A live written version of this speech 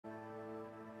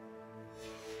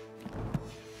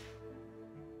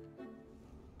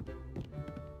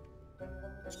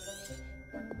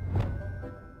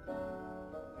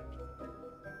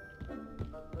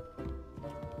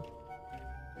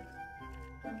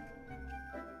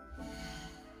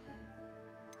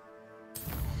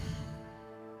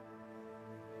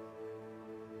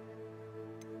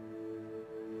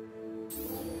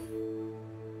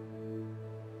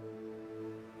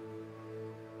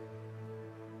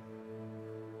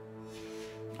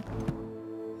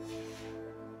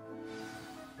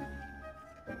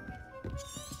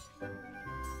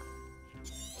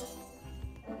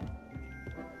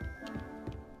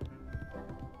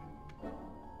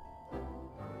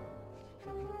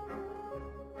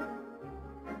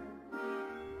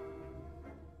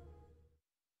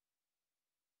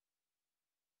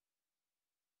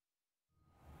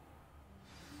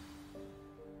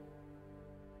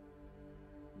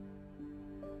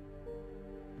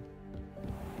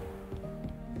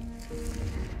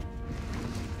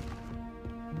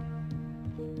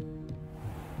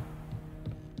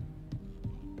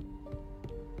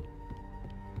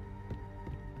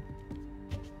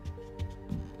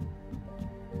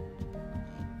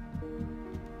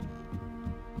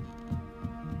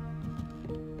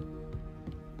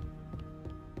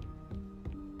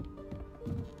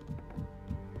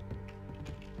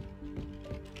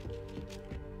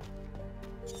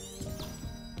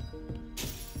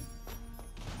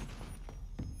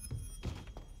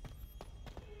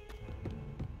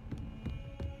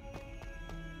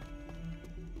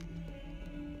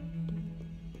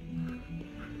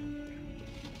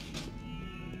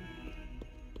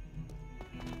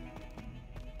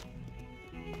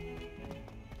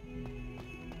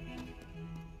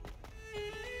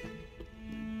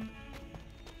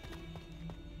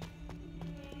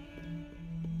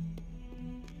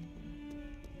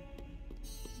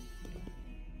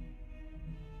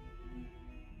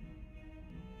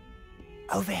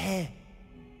Over here.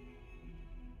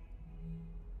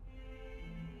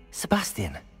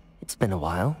 Sebastian, it's been a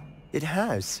while. It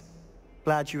has.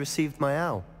 Glad you received my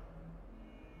owl.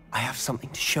 I have something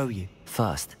to show you.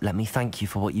 First, let me thank you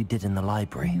for what you did in the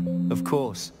library. Of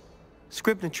course.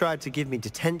 Scribner tried to give me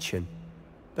detention,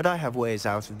 but I have ways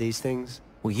out of these things.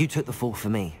 Well, you took the fall for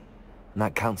me, and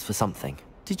that counts for something.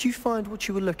 Did you find what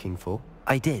you were looking for?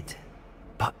 I did,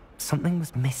 but something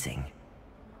was missing.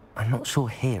 I'm not sure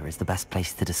here is the best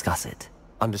place to discuss it.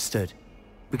 Understood.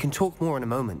 We can talk more in a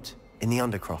moment, in the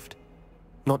Undercroft.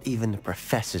 Not even the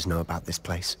professors know about this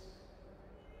place.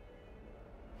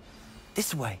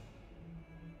 This way.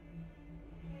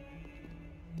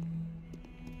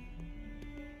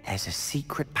 There's a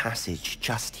secret passage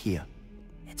just here.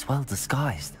 It's well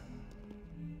disguised.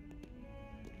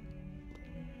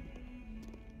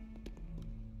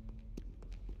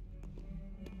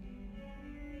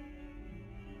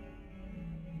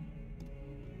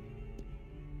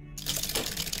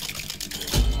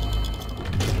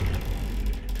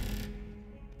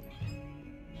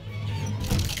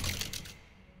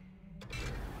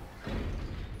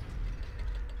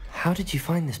 How did you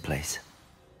find this place?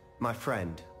 My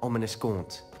friend, Ominous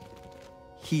Gaunt.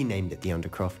 He named it the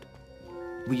Undercroft.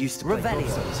 We used to play golf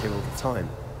games here all the time.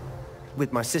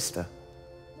 With my sister,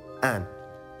 Anne.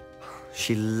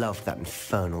 She loved that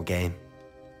infernal game.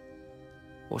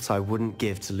 What I wouldn't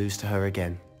give to lose to her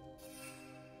again.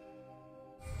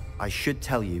 I should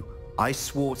tell you, I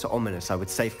swore to Ominous I would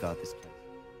safeguard this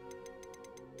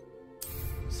place.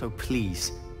 So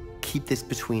please, keep this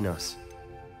between us.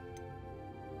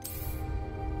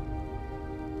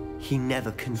 He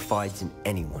never confides in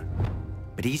anyone,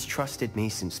 but he's trusted me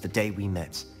since the day we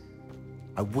met.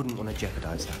 I wouldn't want to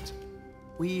jeopardize that.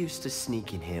 We used to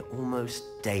sneak in here almost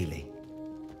daily.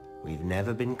 We've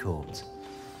never been caught.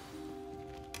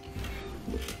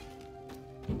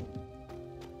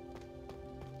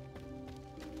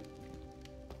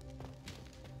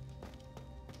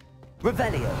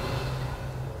 Revelio.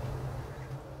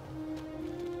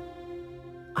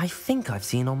 I think I've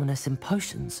seen Ominous in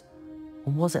potions.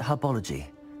 Or was it herbology?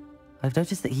 I've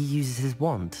noticed that he uses his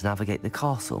wand to navigate the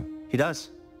castle. He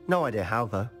does. No idea how,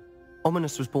 though.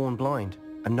 Ominous was born blind,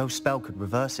 and no spell could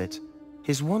reverse it.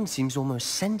 His wand seems almost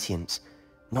sentient.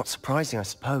 Not surprising, I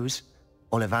suppose.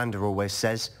 Ollivander always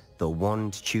says, the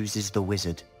wand chooses the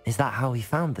wizard. Is that how he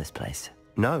found this place?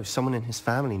 No, someone in his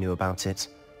family knew about it.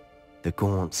 The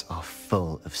Gaunts are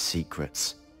full of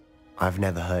secrets. I've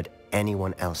never heard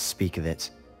anyone else speak of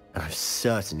it, and I've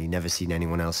certainly never seen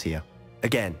anyone else here.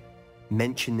 Again,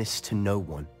 mention this to no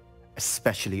one,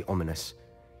 especially Ominous.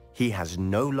 He has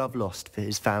no love lost for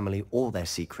his family or their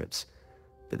secrets,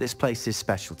 but this place is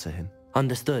special to him.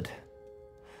 Understood.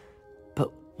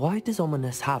 But Why does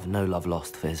Ominous have no love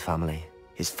lost for his family?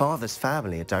 His father's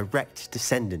family are direct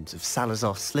descendants of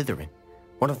Salazar Slytherin,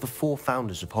 one of the 4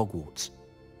 founders of Hogwarts.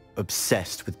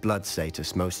 Obsessed with blood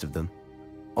status, most of them.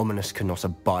 Ominous cannot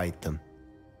abide them,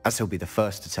 as he'll be the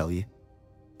first to tell you.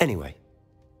 Anyway,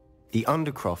 the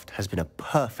Undercroft has been a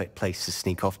perfect place to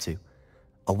sneak off to,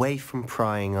 away from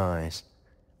prying eyes,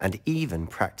 and even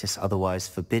practice otherwise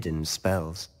forbidden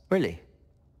spells. Really?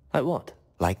 Like what?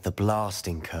 Like the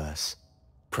blasting curse.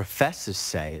 Professors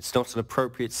say it's not an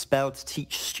appropriate spell to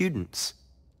teach students.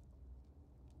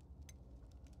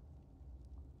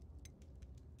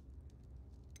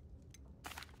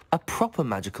 A proper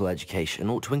magical education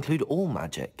ought to include all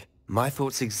magic. My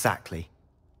thoughts exactly.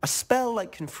 A spell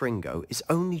like Confringo is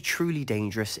only truly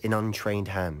dangerous in untrained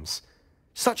hands.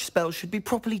 Such spells should be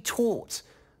properly taught,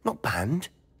 not banned.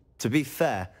 To be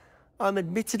fair, I'm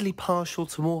admittedly partial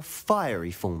to more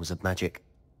fiery forms of magic.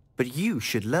 But you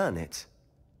should learn it.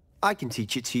 I can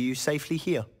teach it to you safely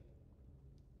here.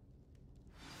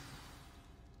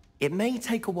 It may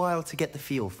take a while to get the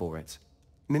feel for it.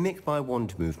 Mimic my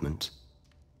wand movement.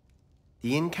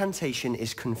 The incantation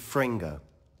is Confringo.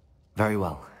 Very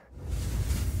well.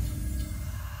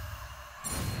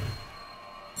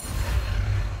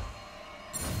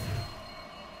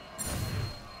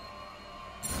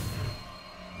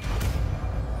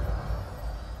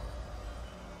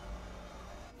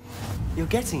 You're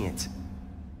getting it.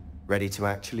 Ready to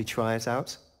actually try it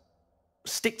out?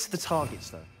 Stick to the targets,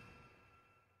 though.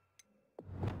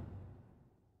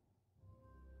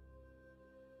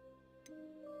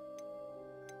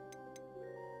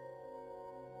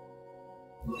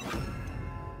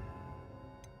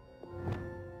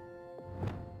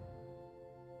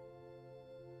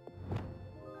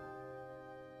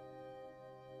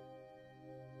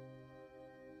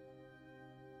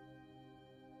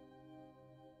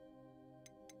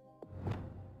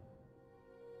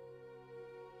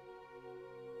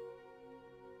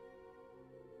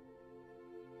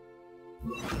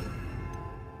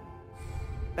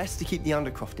 Best to keep the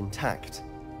Undercroft intact.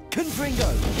 Confringo!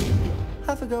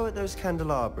 Have a go at those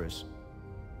candelabras.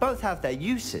 Both have their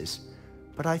uses,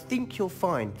 but I think you'll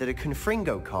find that a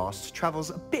Confringo cast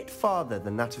travels a bit farther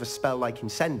than that of a spell like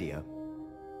Incendio.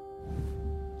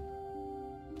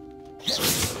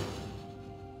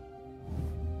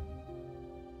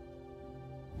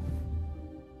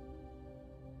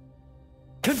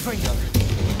 Confringo!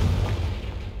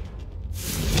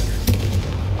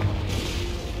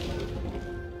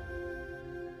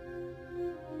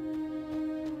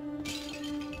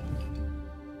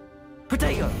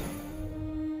 Potato!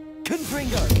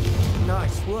 Confringo!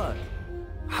 Nice work.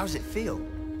 How's it feel?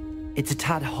 It's a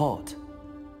tad hot.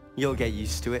 You'll get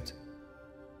used to it.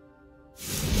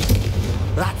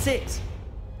 That's it!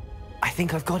 I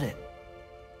think I've got it.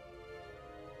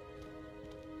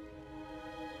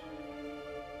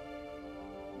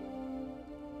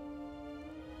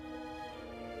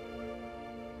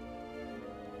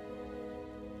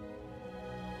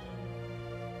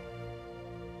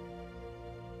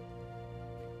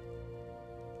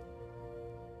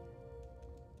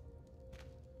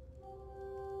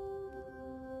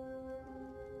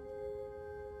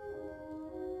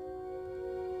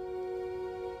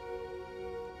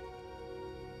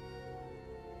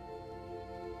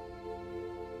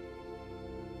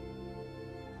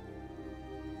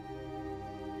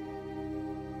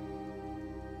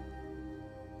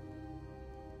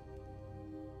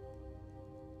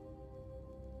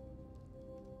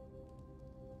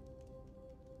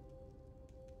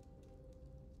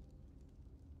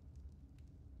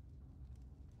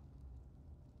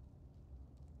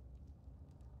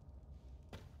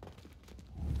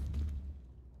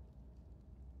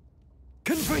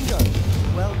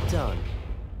 Confringo! Well done.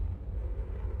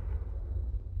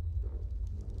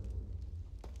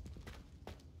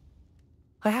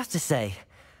 I have to say,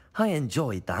 I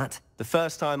enjoyed that. The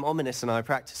first time Ominous and I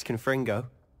practiced Confringo,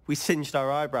 we singed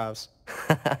our eyebrows.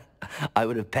 I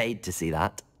would have paid to see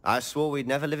that. I swore we'd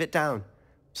never live it down.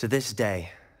 To this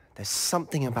day, there's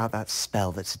something about that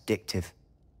spell that's addictive.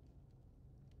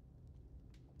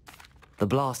 The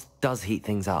blast does heat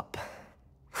things up.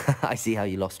 I see how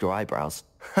you lost your eyebrows.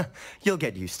 You'll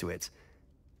get used to it.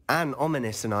 Anne,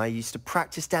 Ominous and I used to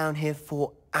practice down here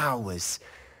for hours.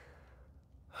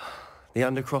 The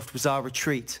Undercroft was our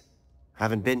retreat.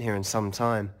 Haven't been here in some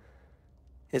time.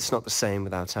 It's not the same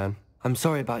without Anne. I'm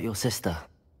sorry about your sister.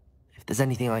 If there's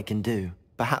anything I can do...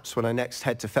 Perhaps when I next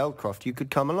head to Feldcroft, you could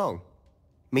come along.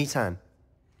 Meet Anne.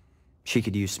 She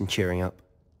could use some cheering up.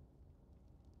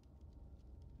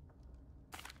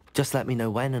 Just let me know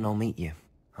when and I'll meet you.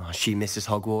 Oh, she misses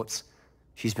Hogwarts.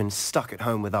 She's been stuck at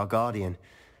home with our guardian.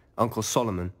 Uncle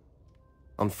Solomon.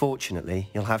 Unfortunately,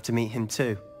 you'll have to meet him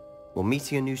too. Well,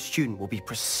 meeting a new student will be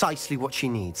precisely what she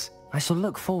needs. I shall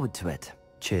look forward to it.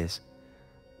 Cheers.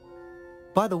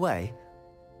 By the way,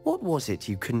 what was it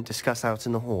you couldn't discuss out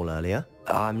in the hall earlier?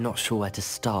 I'm not sure where to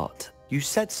start. You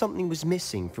said something was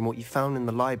missing from what you found in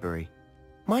the library.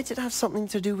 Might it have something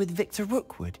to do with Victor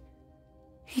Rookwood?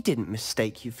 He didn't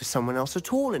mistake you for someone else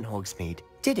at all in Hogsmeade,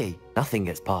 did he? Nothing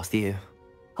gets past you.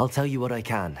 I'll tell you what I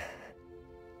can.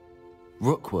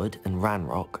 Rookwood and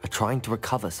Ranrock are trying to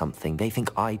recover something they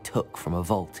think I took from a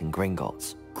vault in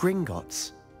Gringotts.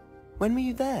 Gringotts? When were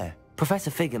you there? Professor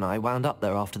Fig and I wound up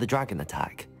there after the dragon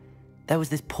attack. There was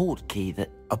this port key that...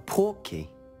 A port key?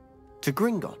 To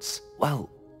Gringotts? Well,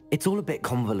 it's all a bit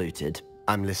convoluted.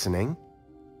 I'm listening.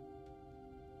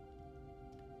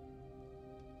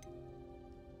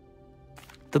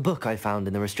 The book I found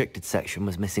in the restricted section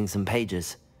was missing some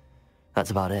pages.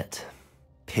 That's about it.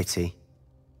 Pity.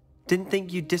 Didn't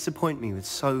think you'd disappoint me with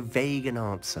so vague an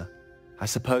answer. I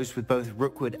suppose with both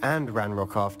Rookwood and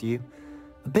Ranrock after you,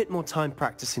 a bit more time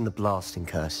practicing the blasting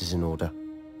curse is in order.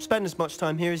 Spend as much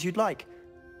time here as you'd like.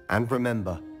 And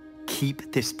remember,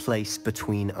 keep this place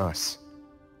between us.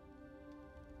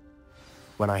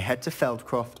 When I head to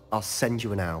Feldcroft, I'll send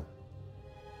you an owl.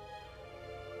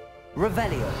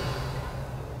 Revelio.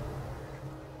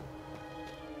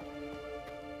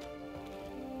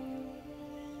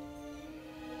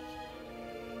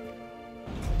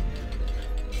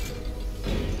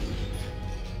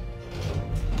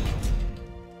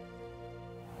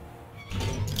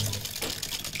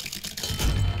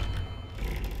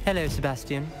 Hello,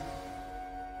 Sebastian.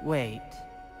 Wait.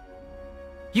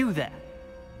 You there?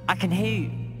 I can hear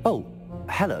you. Oh,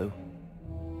 hello.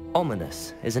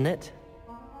 Ominous, isn't it?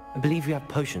 I believe we have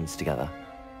potions together.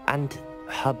 And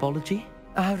herbology?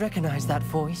 I recognize that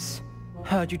voice.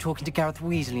 Heard you talking to Gareth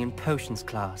Weasley in potions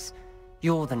class.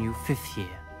 You're the new 5th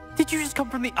year. Did you just come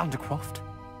from the Undercroft?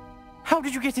 How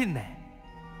did you get in there?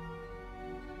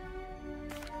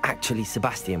 Actually,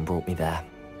 Sebastian brought me there.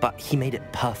 But he made it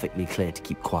perfectly clear to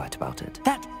keep quiet about it.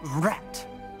 That rat!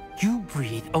 You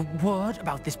breathe a word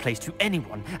about this place to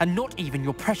anyone, and not even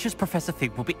your precious Professor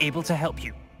Fig will be able to help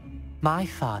you. My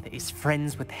father is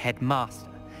friends with the headmaster,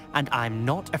 and I'm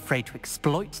not afraid to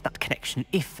exploit that connection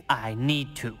if I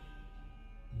need to.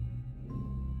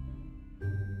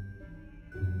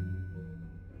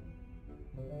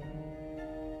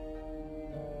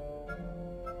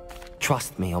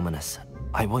 Trust me, Ominous.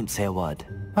 I won't say a word.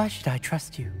 Why should I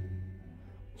trust you?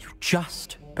 You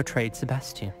just betrayed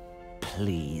Sebastian.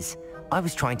 Please. I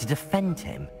was trying to defend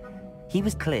him. He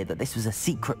was clear that this was a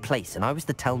secret place and I was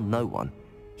to tell no one.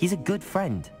 He's a good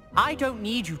friend. I don't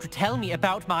need you to tell me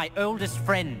about my oldest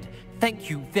friend. Thank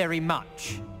you very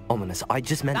much. Ominous, I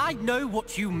just meant... I know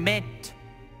what you meant.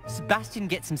 Sebastian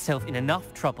gets himself in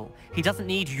enough trouble. He doesn't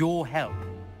need your help.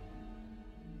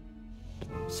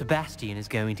 Sebastian is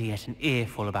going to get an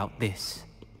earful about this.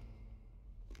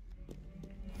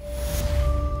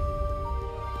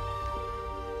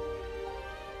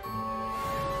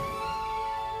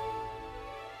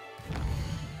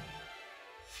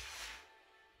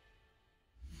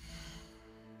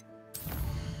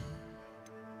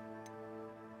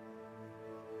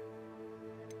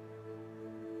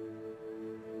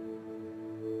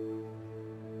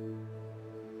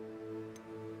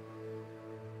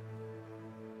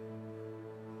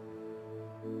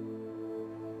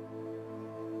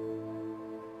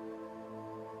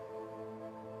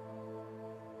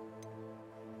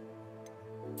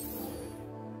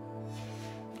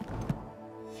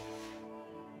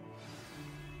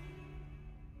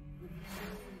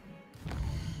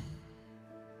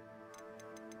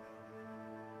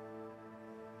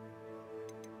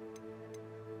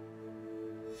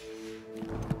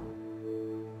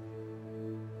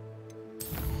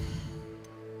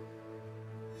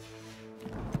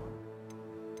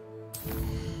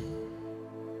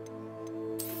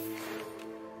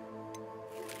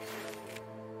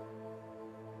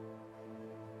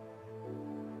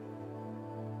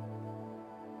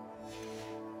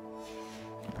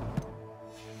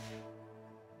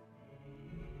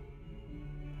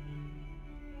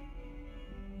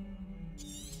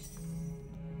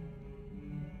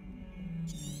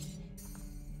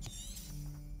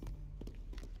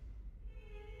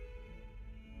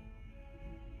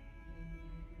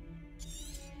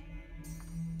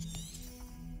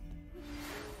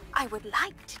 I would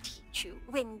like to teach you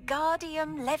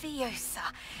Wingardium Leviosa.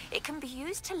 It can be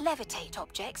used to levitate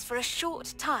objects for a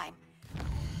short time.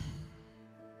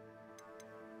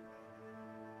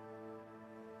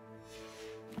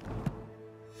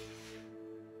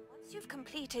 Once you've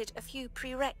completed completed a few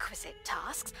prerequisite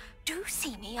tasks, do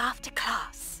see me after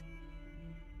class.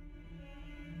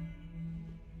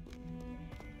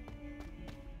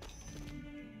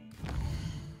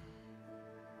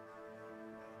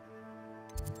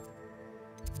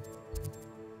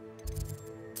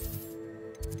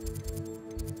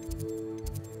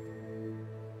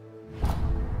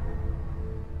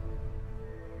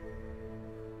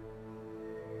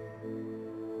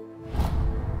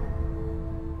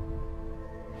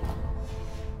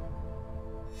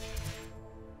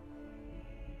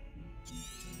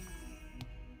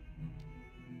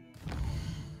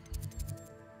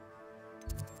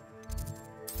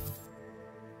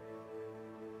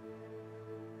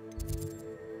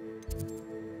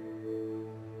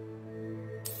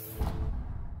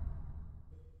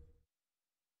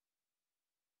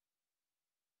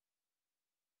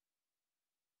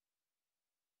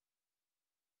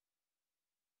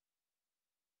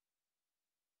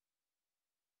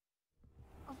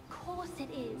 Of course it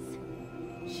is.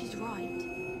 She's right.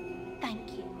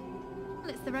 Thank you. Well,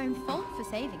 it's their own fault for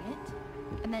saving it,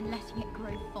 and then letting it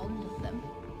grow fond of them.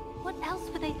 What else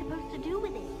were they supposed to do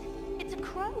with it? It's a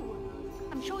crow.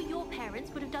 I'm sure your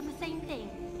parents would have done the same thing.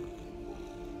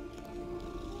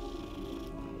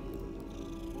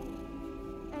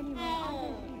 Anyway, I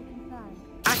don't see the concern.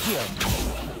 Accio!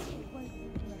 It won't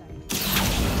leave you alone.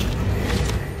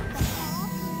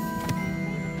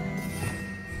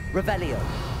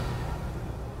 Revelio!